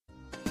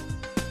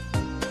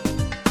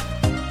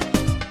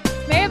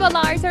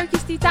Merhabalar,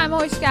 Turkish Tea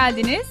Time'a hoş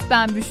geldiniz.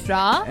 Ben Büşra.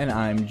 And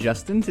I'm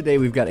Justin. Today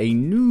we've got a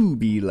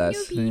noobie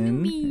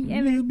lesson.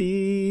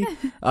 Noobie.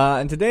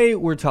 And today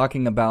we're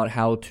talking about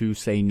how to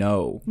say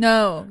no.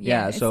 No,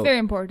 it's very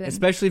important.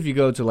 Especially if you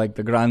go to like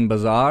the Grand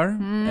Bazaar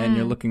and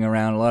you're looking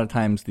around, a lot of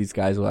times these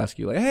guys will ask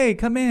you like, hey,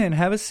 come in,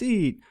 have a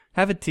seat.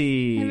 Have a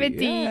tea. Have a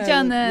tea,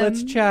 canım.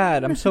 Let's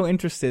chat. I'm so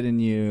interested in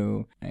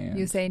you. And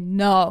you say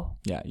no.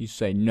 Yeah, you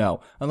say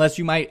no. Unless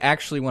you might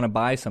actually want to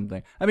buy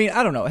something. I mean,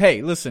 I don't know.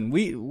 Hey, listen,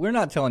 we're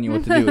not telling you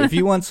what to do. If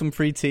you want some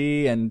free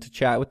tea and to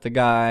chat with the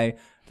guy,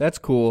 that's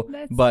cool.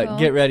 But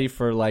get ready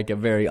for like a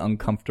very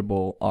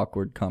uncomfortable,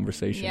 awkward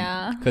conversation.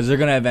 Yeah. Because they're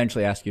going to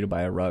eventually ask you to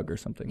buy a rug or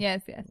something.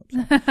 Yes.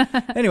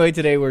 Anyway,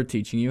 today we're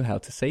teaching you how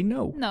to say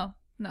no. No.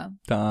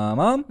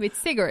 Tamam. With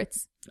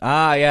cigarettes.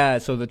 Ah, yeah.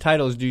 So the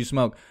title is Do You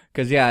Smoke?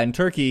 Because, yeah, in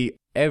Turkey,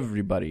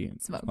 everybody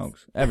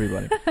smokes.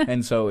 Everybody.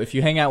 And so if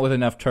you hang out with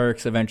enough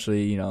Turks,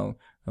 eventually, you know,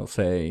 they'll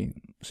say,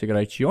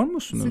 sigara içiyor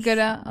musunuz?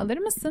 Sigara alır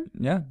mısın?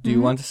 Yeah. Do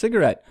you want a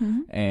cigarette?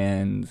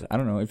 And I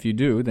don't know. If you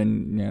do,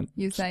 then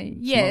you say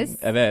yes.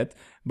 Evet.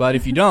 But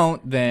if you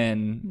don't,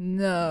 then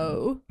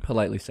no.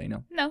 Politely say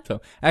no. No. So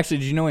actually,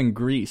 did you know in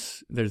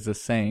Greece, there's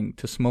this saying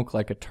to smoke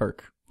like a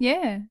Turk?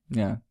 Yeah.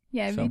 Yeah.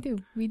 Yeah, so,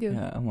 we do.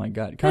 Yeah, oh my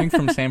God. Coming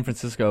from San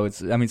Francisco,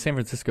 San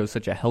Francisco is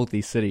such a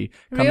healthy city.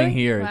 Really? Coming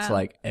here, Wow. It's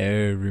like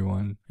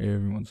everyone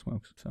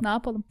smokes. So. Ne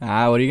yapalım? What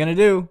are you going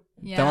to do?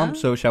 Yeah. Tamam,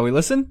 so shall we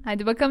listen?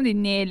 Hadi bakalım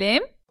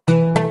dinleyelim.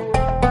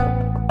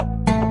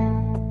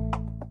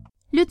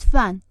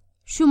 Lütfen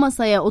şu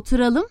masaya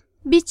oturalım,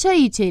 bir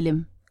çay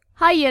içelim.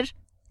 Hayır,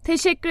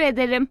 teşekkür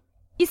ederim.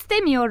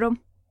 İstemiyorum.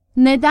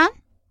 Neden?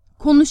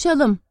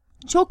 Konuşalım.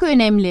 Çok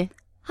önemli.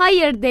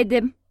 Hayır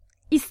dedim.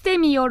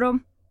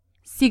 İstemiyorum.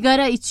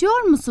 Sigara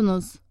içiyor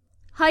musunuz?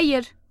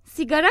 Hayır,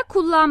 sigara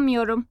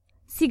kullanmıyorum.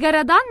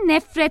 Sigaradan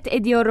nefret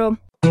ediyorum.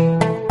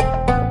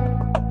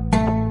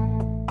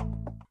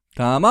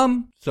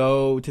 Tamam.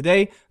 So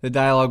today, the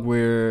dialogue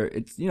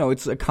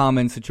it's a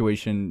common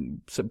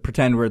situation. So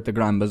pretend we're at the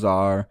Grand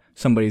Bazaar.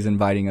 Somebody's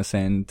inviting us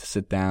in to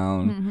sit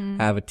down,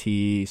 have a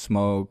tea,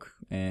 smoke,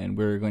 and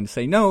we're going to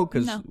say no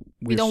because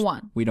we don't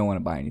want. We don't want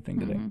to buy anything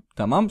today.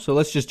 Tamam. So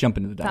let's just jump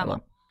into the dialogue.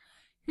 Tamam.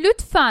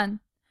 Lütfen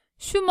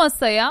şu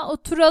masaya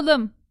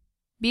oturalım.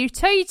 Bir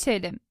çay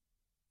içelim.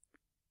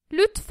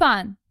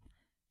 Lütfen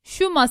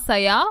şu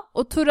masaya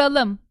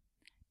oturalım.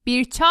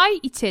 Bir çay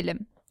içelim.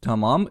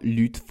 Tamam.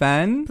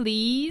 Lütfen.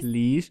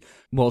 Please.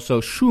 Well,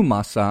 so şu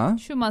masa.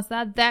 Şu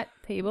masa, that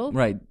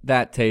table. Right,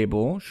 that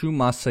table. Şu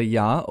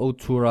masaya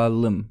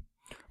oturalım.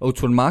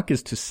 Oturmak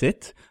is to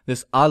sit.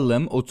 This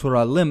alım,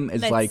 oturalım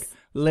is like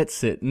let's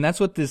sit. And that's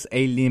what this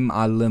elim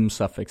alım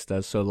suffix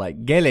does. So like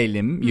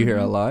gelelim, you hear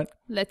a lot.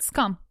 Let's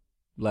come.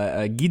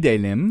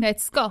 Gidelim.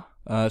 Let's go.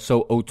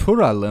 So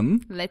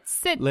oturalım. Let's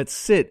sit. Let's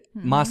sit.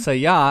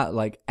 Masaya,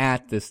 like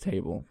at this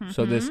table.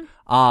 So this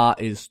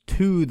is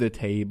to the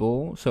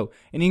table. So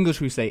in English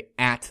we say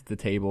at the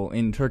table.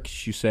 In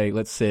Turkish you say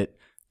let's sit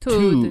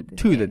to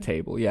the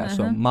table. Yeah.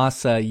 So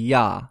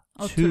masaya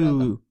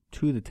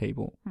to the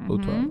table.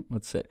 Oturalım.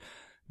 Let's sit.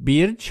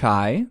 Bir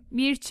çay.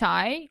 Bir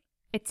çay.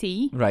 A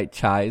tea. Right.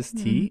 Çay is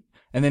tea.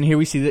 And then here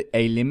we see the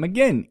elim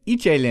again.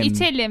 İçelim.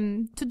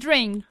 İçelim. To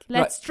drink.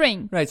 Let's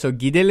drink. Right. So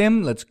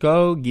gidelim. Let's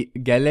go.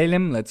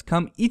 Gelelim. Let's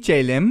come.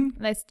 İçelim.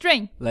 Let's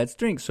drink.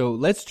 Let's drink.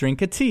 So let's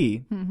drink a tea.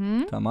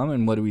 Tamam. And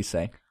what do we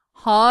say?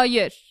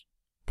 Hayır.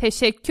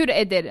 Teşekkür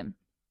ederim.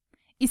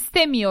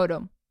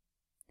 İstemiyorum.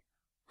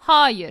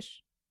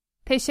 Hayır.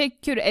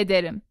 Teşekkür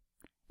ederim.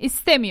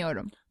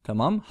 İstemiyorum.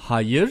 Tamam.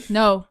 Hayır.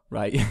 No.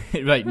 Right.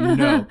 Right.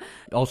 No.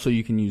 Also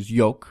you can use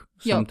yok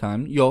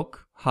sometimes.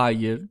 Yok.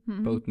 Hayır.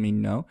 Both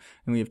mean no.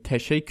 And we have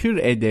teşekkür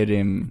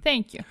ederim.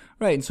 Thank you.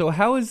 Right. And so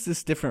how is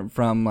this different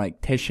from like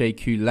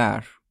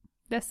teşekkürler?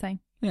 The same.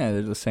 Yeah,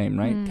 they're the same,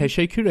 right?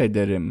 Teşekkür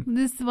ederim.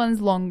 This one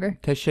is longer.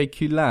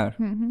 Teşekkürler.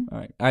 All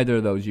right. Either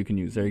of those you can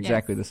use. They're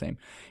exactly the same.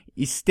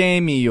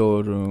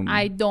 İstemiyorum.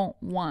 I don't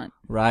want.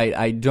 Right.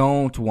 I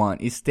don't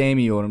want.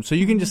 İstemiyorum. So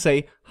you can just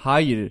say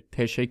hayır,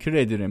 teşekkür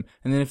ederim.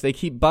 And then if they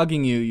keep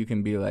bugging you, you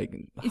can be like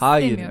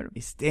hayır,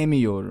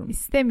 istemiyorum.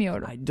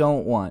 İstemiyorum. I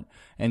don't want.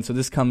 And so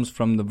this comes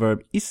from the verb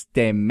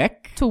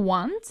istemek. To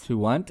want. To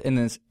want. And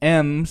this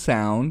M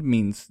sound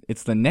means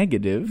it's the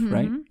negative,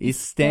 right?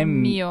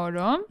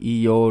 İstemiyorum.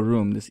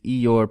 İyorum. This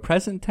iyor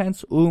present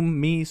tense,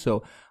 me.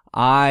 So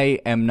I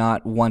am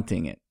not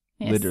wanting it.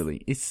 Yes. Literally.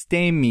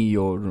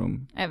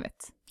 İstemiyorum.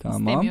 Evet.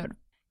 Tamam. İstemiyorum.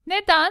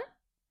 Neden?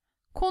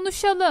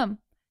 Konuşalım.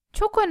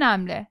 Çok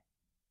önemli.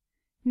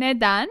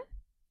 Neden?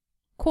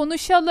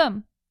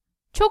 Konuşalım.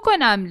 Çok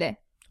önemli.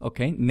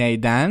 Okay.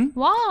 Neden?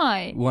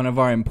 Why? One of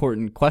our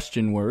important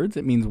question words.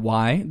 It means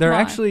why. There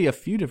are Why? actually a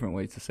few different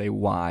ways to say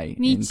why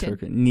in Niçin.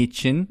 Turkish.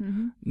 Niçin.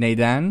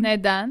 Neden.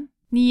 Neden?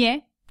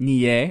 Niye?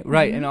 Niye.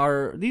 Right.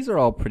 And these are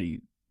all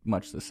pretty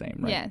much the same,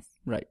 right? Yes.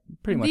 Right.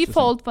 Pretty much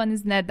Default one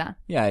is neden.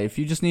 Yeah, if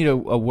you just need a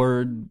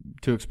word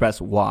to express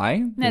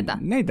why. Neden.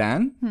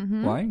 Neden.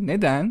 Why?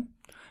 Neden.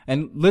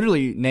 And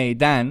literally,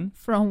 neden.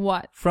 From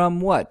what?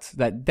 From what?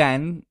 That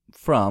den,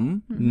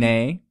 from,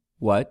 ne,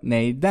 what?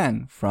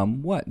 Neyden.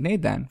 From what?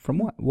 Neyden. From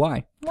what?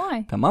 Why?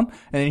 Why? Tamam.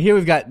 And then here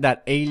we've got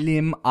that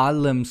elim,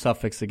 alım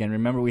suffix again.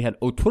 Remember we had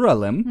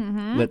oturalım.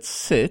 Let's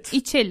sit.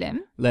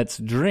 İçelim. Let's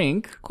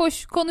drink.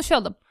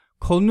 Konuşalım.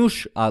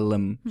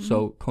 Konuşalım.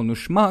 So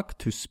konuşmak,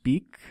 to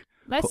speak.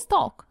 Let's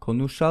talk.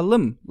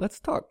 Konuşalım. Let's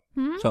talk.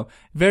 So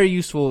very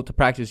useful to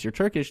practice your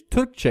Turkish.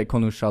 Türkçe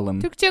konuşalım.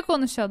 Türkçe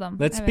konuşalım.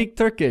 Let's Evet. speak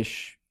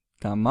Turkish.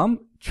 Tamam.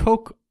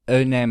 Çok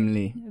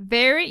önemli.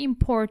 Very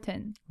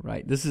important.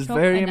 Right. This is Çok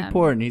very önemli.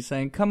 important. He's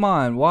saying, come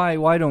on,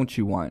 why don't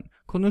you want?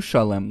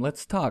 Konuşalım.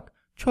 Let's talk.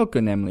 Çok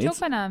önemli.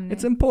 Çok önemli.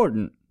 It's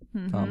important.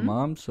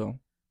 Tamam. So.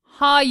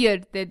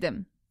 Hayır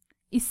dedim.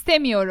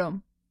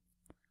 İstemiyorum.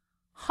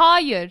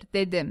 Hayır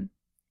dedim.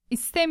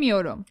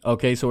 İstemiyorum.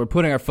 Okay, so we're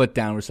putting our foot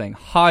down. We're saying,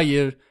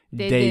 hayır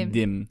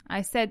dedim.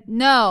 I said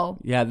no.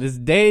 Yeah, this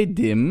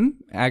dedim,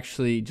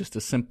 actually just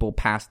a simple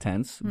past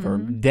tense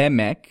verb.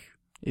 Demek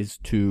is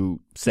to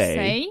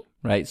say.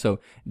 Right? So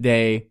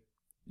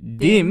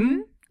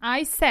dedim.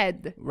 I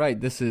said.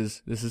 Right, this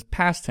is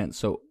past tense.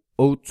 So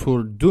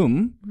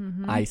oturdum,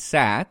 I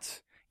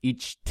sat.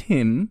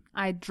 İçtim,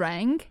 I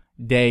drank.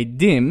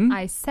 dedim.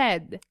 I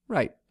said.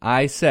 Right,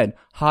 I said.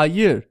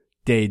 Hayır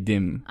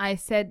dedim. I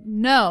said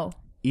no.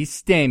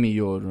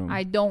 İstemiyorum.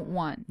 I don't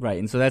want. Right,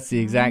 and so that's the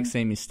exact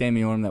same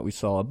istemiyorum that we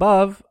saw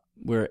above.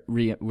 We're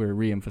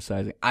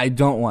re-emphasizing. I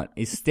don't want.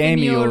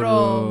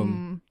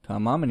 İstemiyorum.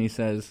 Tamam, and he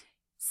says,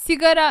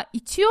 Sigara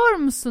içiyor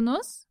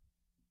musunuz?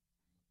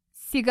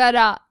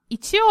 Sigara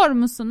içiyor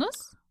musunuz?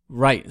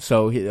 right,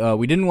 so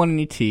we didn't want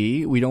any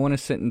tea. We don't want to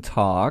sit and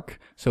talk.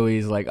 So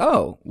he's like,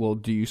 oh, well,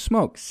 do you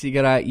smoke?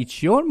 Sigara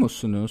içiyor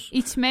musunuz?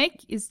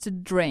 İçmek is to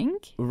drink.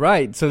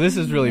 Right, so this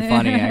is really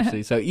funny,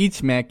 actually. So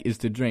içmek is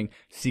to drink.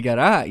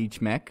 Sigara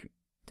içmek,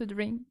 To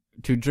drink.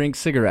 to drink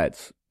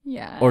cigarettes.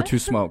 Yeah. Or to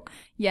smoke.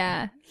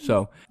 Yeah.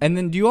 So, and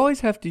then do you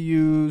always have to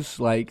use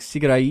like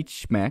sigara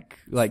içmek,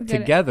 like Sigara.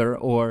 together,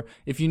 or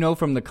if you know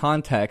from the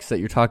context that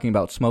you're talking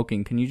about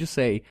smoking, can you just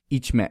say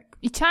içmek?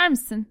 İçer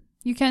misin?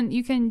 You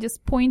can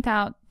just point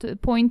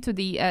to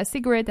the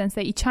cigarette and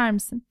say içer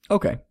misin?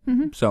 Okay.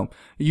 So,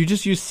 you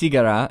just use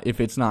sigara if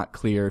it's not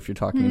clear if you're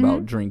talking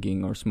about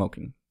drinking or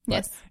smoking. But,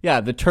 Yes.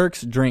 yeah, the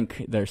Turks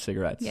drink their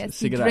cigarettes.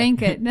 Yes, you Sigara.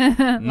 drink it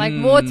like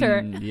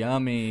water.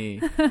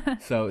 Yummy.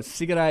 So,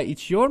 sigara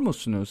içiyor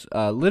musunuz?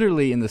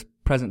 Literally in this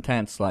present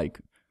tense, like,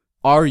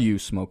 are you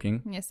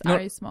smoking? Yes, No-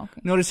 are you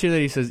smoking? Notice here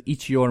that he says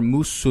içiyor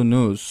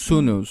musunuz,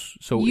 sunuz.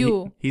 So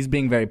You. he's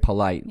being very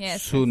polite.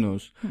 Yes,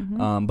 Sunuz.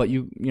 But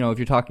you know, if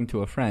you're talking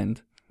to a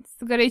friend,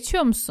 Sigara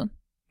içiyor musun?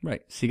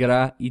 right?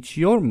 Sigara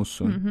içiyor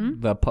musun?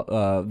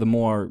 The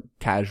more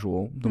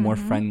casual, the more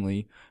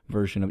friendly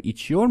version of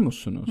içiyor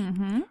musunuz?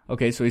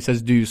 Okay, so he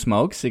says, do you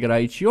smoke? Sigara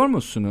içiyor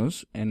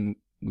musunuz? And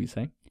we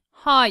say,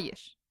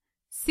 Hayır.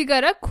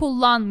 Sigara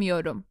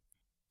kullanmıyorum.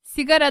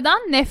 Sigaradan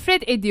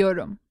nefret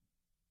ediyorum.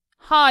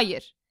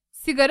 Hayır.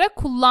 Sigara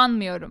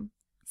kullanmıyorum.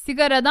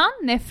 Sigaradan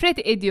nefret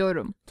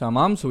ediyorum.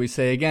 tamam. So we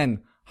say again,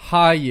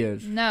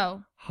 hayır.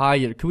 No.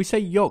 Hayır. Can we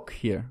say yok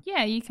here?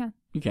 Yeah, you can.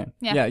 You can.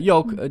 Yeah.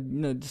 Yok,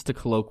 no, just a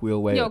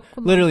colloquial way. Yok,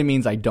 Literally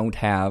means I don't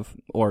have,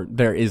 or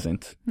there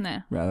isn't,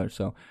 Ne? rather.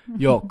 So,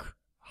 yok,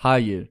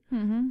 hayır.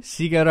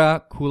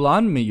 Sigara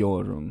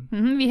kullanmıyorum.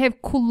 We have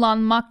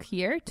kullanmak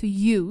here, to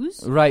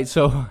use. Right,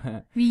 so,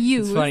 We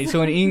use. it's funny.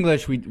 So in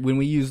English, when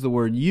we use the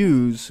word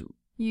use,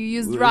 You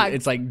use drugs.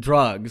 it's like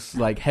drugs,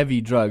 like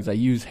heavy drugs. I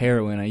use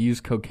heroin, I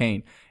use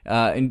cocaine.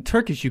 In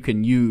Turkish, you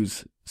can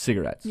use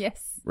cigarettes.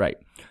 Yes. Right.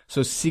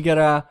 So,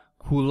 sigara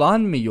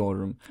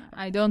kullanmıyorum.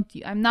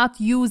 I'm not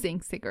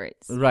using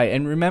cigarettes. Right,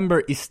 and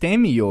remember,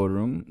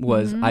 istemiyorum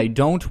was I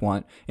don't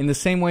want. In the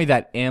same way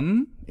that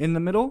M in the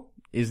middle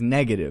is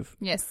negative.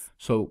 Yes.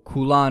 So,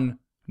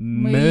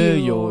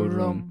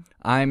 kullanmıyorum.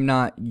 I'm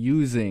not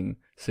using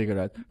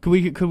cigarette.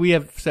 Could we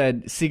have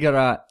said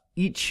sigara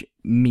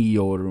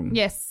içmiyorum?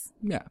 Yes.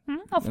 Yeah.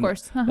 Of And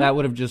course. That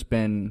would have just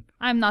been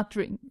I'm not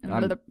drinking.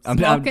 I'm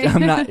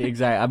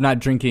Smoking. not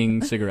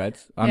drinking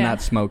cigarettes. I'm Yeah.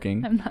 not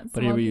smoking. I'm not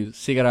But here we smoking. use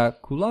sigara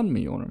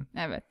kullanmıyorum.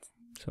 Evet.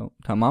 So,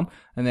 tamam.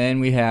 And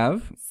then we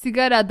have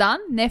Sigaradan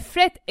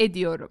nefret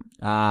ediyorum.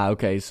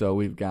 okay, so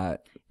we've got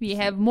We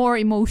have more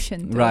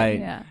emotion. To right. It.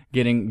 Yeah.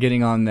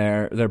 Getting on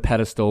their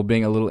pedestal,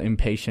 being a little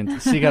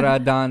impatient.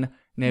 Sigaradan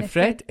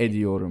nefret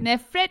ediyorum.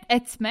 Nefret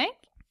etmek,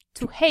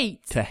 to hate.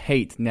 To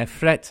hate.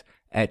 Nefret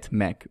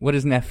etmek. What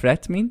does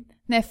nefret mean?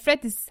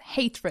 Nefret is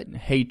hatred.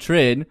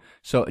 Hatred.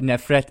 So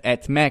nefret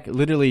etmek,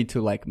 literally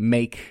to like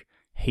make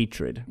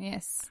hatred.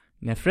 Yes.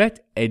 Nefret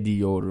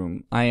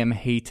ediyorum. I am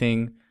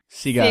hating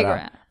sigara.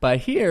 Sigara. But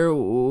here,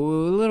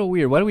 a little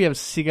weird. Why do we have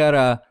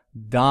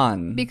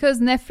sigaradan? Because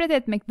nefret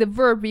etmek, the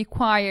verb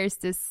requires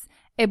this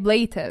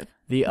ablative.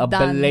 The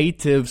Dan.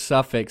 ablative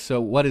suffix.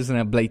 So what is an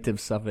ablative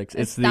suffix?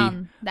 It's the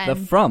dan. the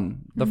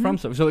from. The from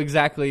suffix. So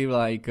exactly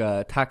like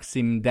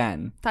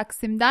Taksim'den.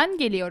 Taksim'den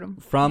geliyorum.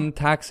 From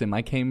Taksim.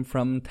 I came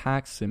from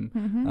Taksim.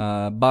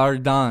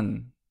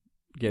 Bardan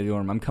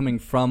geliyorum. I'm coming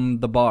from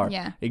the bar.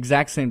 Yeah.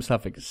 Exact same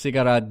suffix.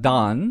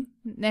 Sigaradan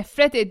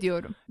Nefret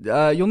ediyorum.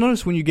 You'll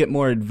notice when you get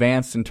more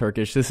advanced in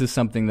Turkish, this is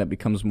something that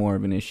becomes more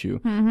of an issue.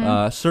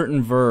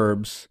 Certain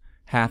verbs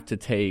have to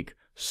take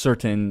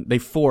they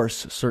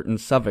force certain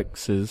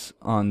suffixes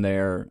on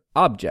their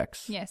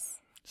objects.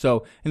 Yes.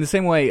 So in the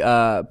same way,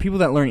 people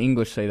that learn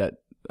English say that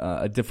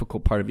a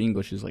difficult part of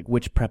English is like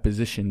which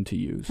preposition to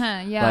use.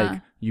 Yeah.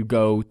 Like you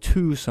go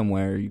to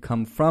somewhere, you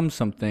come from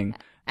something.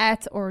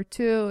 At or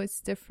to, it's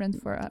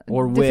different for us.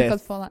 Or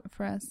difficult with.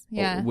 for us.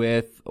 Yeah. Or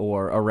with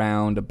or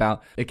around,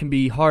 about. It can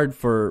be hard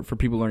for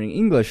people learning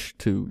English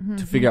to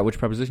figure out which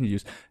preposition to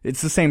use.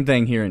 It's the same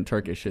thing here in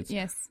Turkish. It's,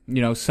 yes.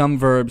 Some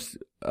verbs,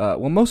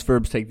 most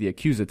verbs take the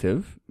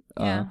accusative,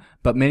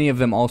 but many of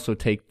them also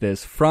take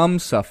this from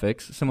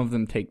suffix. Some of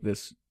them take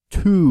this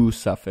to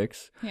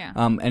suffix. Yeah.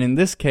 And in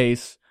this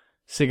case,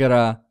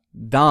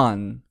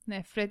 sigaradan.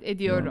 Nefret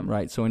ediyorum.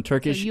 Right. So in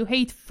Turkish, so you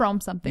hate from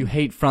something. You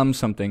hate from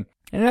something.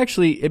 And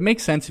it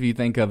makes sense if you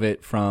think of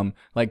it from,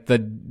 like, the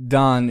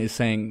dan is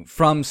saying,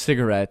 from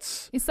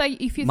cigarettes, it's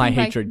like if you my think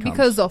hatred like comes.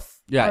 because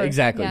of. Yeah,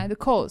 exactly. Yeah, the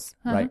cause.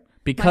 Right.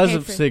 Because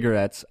of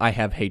cigarettes, I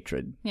have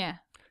hatred. Yeah.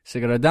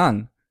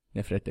 Sigaradan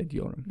nefret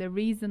ediyorum. The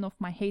reason of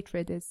my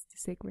hatred is the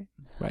cigarette.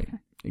 Right.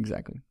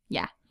 Exactly.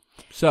 Yeah.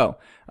 So,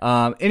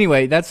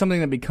 anyway, that's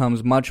something that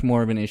becomes much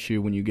more of an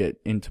issue when you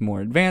get into more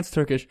advanced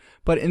Turkish.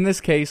 But in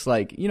this case,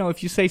 like,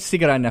 if you say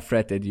sigara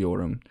nefret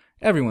ediyorum,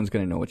 everyone's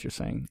going to know what you're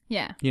saying.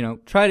 Yeah.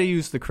 Try to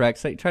use the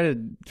correct, try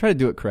to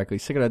do it correctly.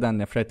 Sigaradan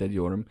nefret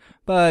ediyorum.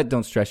 But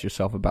don't stress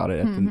yourself about it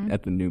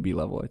at the newbie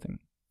level, I think.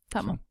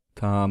 Tamam.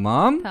 So,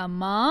 tamam.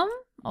 Tamam.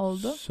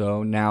 Oldu.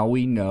 So now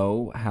we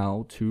know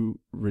how to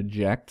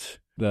reject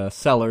the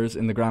sellers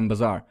in the Grand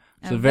Bazaar.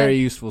 It's a very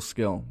useful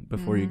skill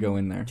before you go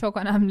in there. Çok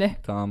önemli.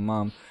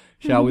 Tamam.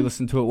 Shall we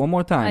listen to it one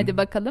more time? Hadi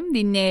bakalım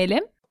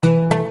dinleyelim.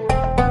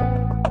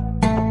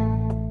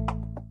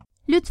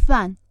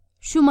 Lütfen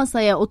şu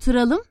masaya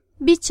oturalım,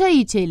 bir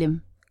çay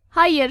içelim.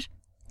 Hayır,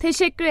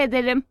 teşekkür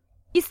ederim.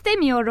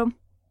 İstemiyorum.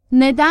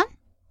 Neden?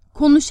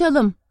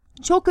 Konuşalım.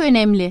 Çok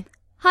önemli.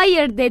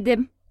 Hayır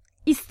dedim.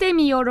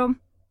 İstemiyorum.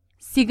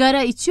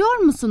 Sigara içiyor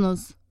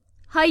musunuz?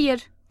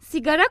 Hayır,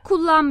 sigara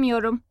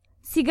kullanmıyorum.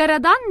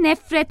 Sigaradan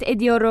nefret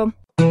ediyorum.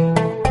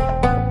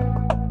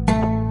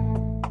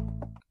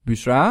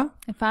 Büşra?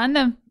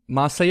 Efendim?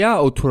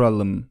 Masaya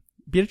oturalım.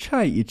 Bir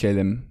çay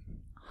içelim.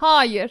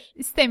 Hayır,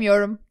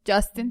 istemiyorum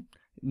Justin.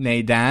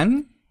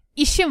 Neden?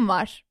 İşim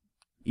var.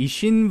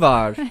 İşin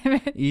var.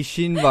 Evet.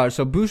 İşin var.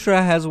 So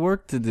Büşra has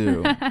work to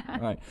do.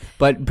 Right.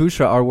 But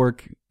Büşra, our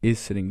work is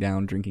sitting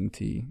down drinking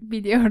tea.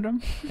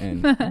 Biliyorum.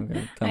 And,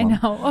 okay, tamam. I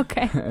know,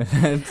 okay.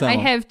 Tamam. I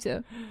have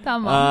to.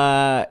 Tamam.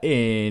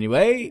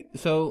 Anyway,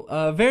 so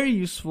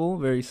very useful,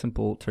 very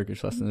simple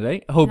Turkish lesson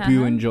today. Hope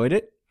you enjoyed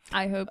it.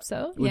 I hope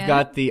so. We've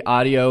got the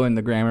audio and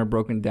the grammar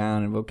broken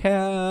down and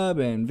vocab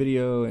and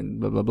video and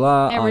blah, blah,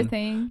 blah.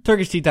 Everything. On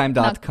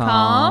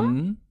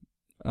turkishteatime.com.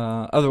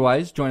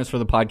 Otherwise, join us for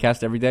the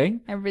podcast every day.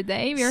 Every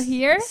day we're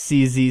here.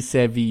 Sizi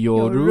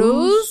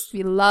seviyoruz.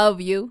 We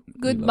love you.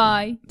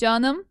 Goodbye.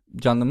 Canım.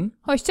 Canım.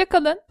 Hoşça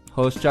kalın.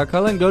 Hoşça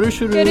kalın.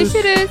 Görüşürüz.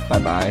 Görüşürüz.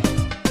 Bye bye.